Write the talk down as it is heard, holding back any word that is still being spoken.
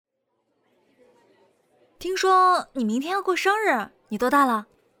听说你明天要过生日，你多大了？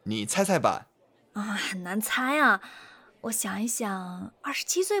你猜猜吧。很难猜啊。我想一想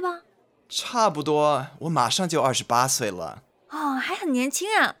，27岁吧。差不多，我马上就28岁了。还很年轻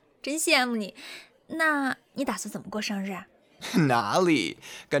啊，真羡慕你。那你打算怎么过生日啊？哪里，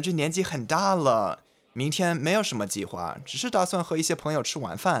感觉年纪很大了。明天没有什么计划，只是打算和一些朋友吃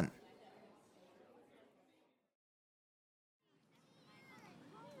晚饭。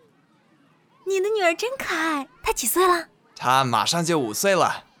你的女儿真可爱，她几岁了？她马上就5岁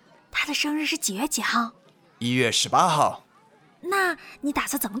了。她的生日是几月几号？1月18号。那你打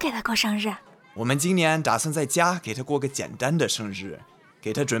算怎么给她过生日？我们今年打算在家给她过个简单的生日，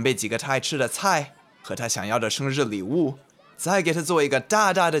给她准备几个她爱吃的菜和她想要的生日礼物，再给她做一个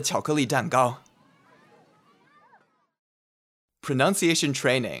大大的巧克力蛋糕。Pronunciation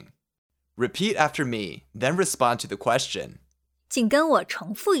training. Repeat after me, then respond to the question. 请跟我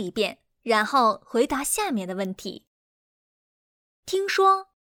重复一遍，然后回答下面的问题。听说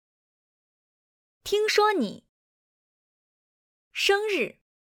你生日，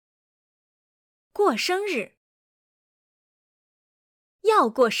过生日，要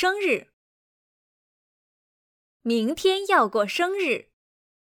过生日，明天要过生日。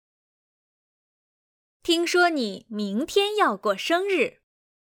听说你明天要过生日。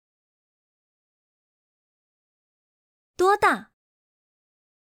多大？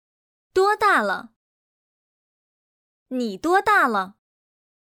多大了？你多大了？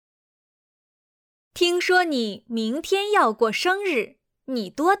听说你明天要过生日，你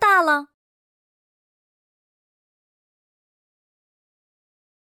多大了？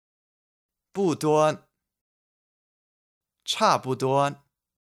不多，差不多，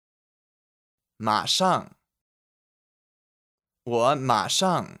马上，我马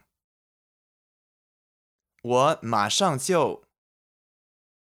上就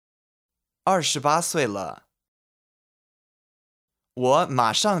28岁了。我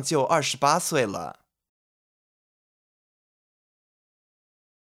马上就28岁了。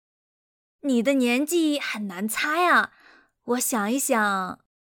你的年纪很难猜啊，我想一想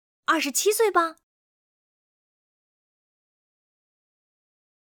，27岁吧。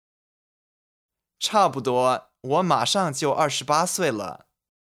差不多，我马上就28岁了。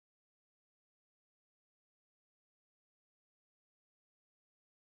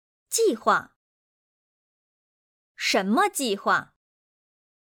计划？什么计划？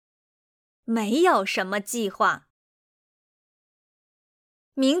没有什么计划。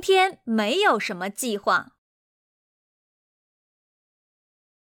明天没有什么计划。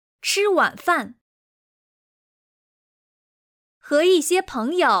吃晚饭。和一些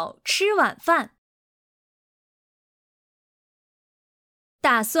朋友吃晚饭。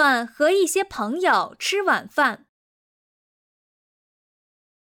打算和一些朋友吃晚饭。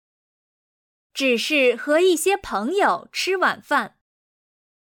只是和一些朋友吃晚饭。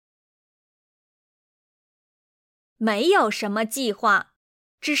没有什么计划，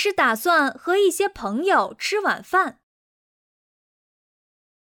只是打算和一些朋友吃晚饭。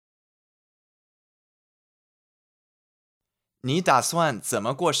你打算怎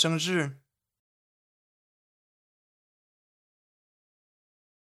么过生日？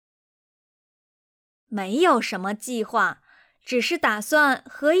没有什么计划，只是打算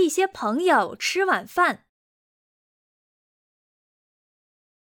和一些朋友吃晚饭。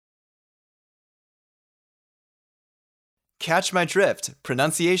Catch my drift,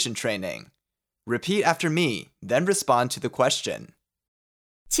 pronunciation training. Repeat after me, then respond to the question.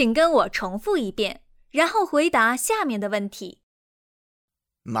 请跟我重复一遍，然后回答下面的问题。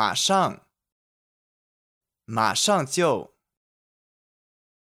马上就，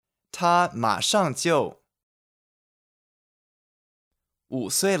他马上就5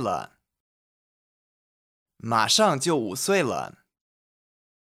岁了。马上就5岁了。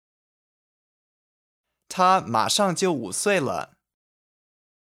他马上就5岁了。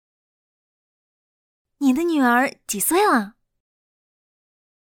你的女儿几岁了？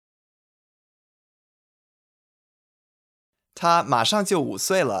他马上就5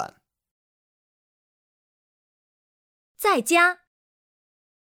岁了。在家。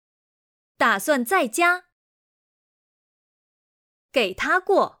打算在家。给他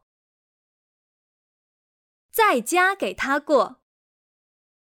过。在家给他过。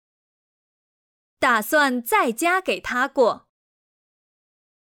打算在家给他过。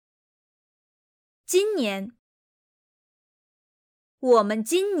今年。我们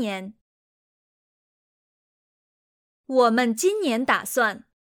今年。我们今年打算。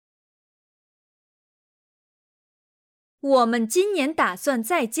我们今年打算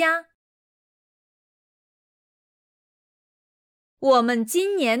在家。我们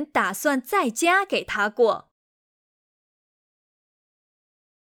今年打算在家给他过。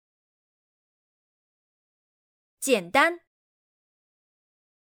简单，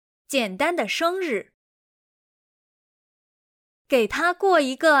简单的生日。给他过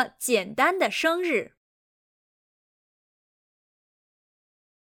一个简单的生日。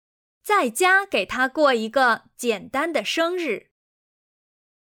在家给他过一个简单的生日。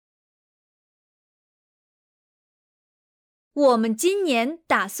我们今年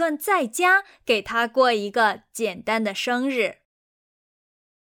打算在家给他过一个简单的生日。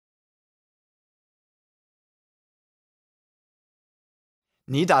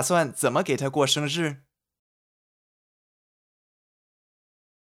你打算怎么给他过生日？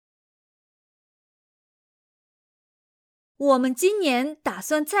我们今年打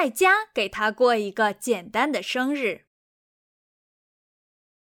算在家给他过一个简单的生日。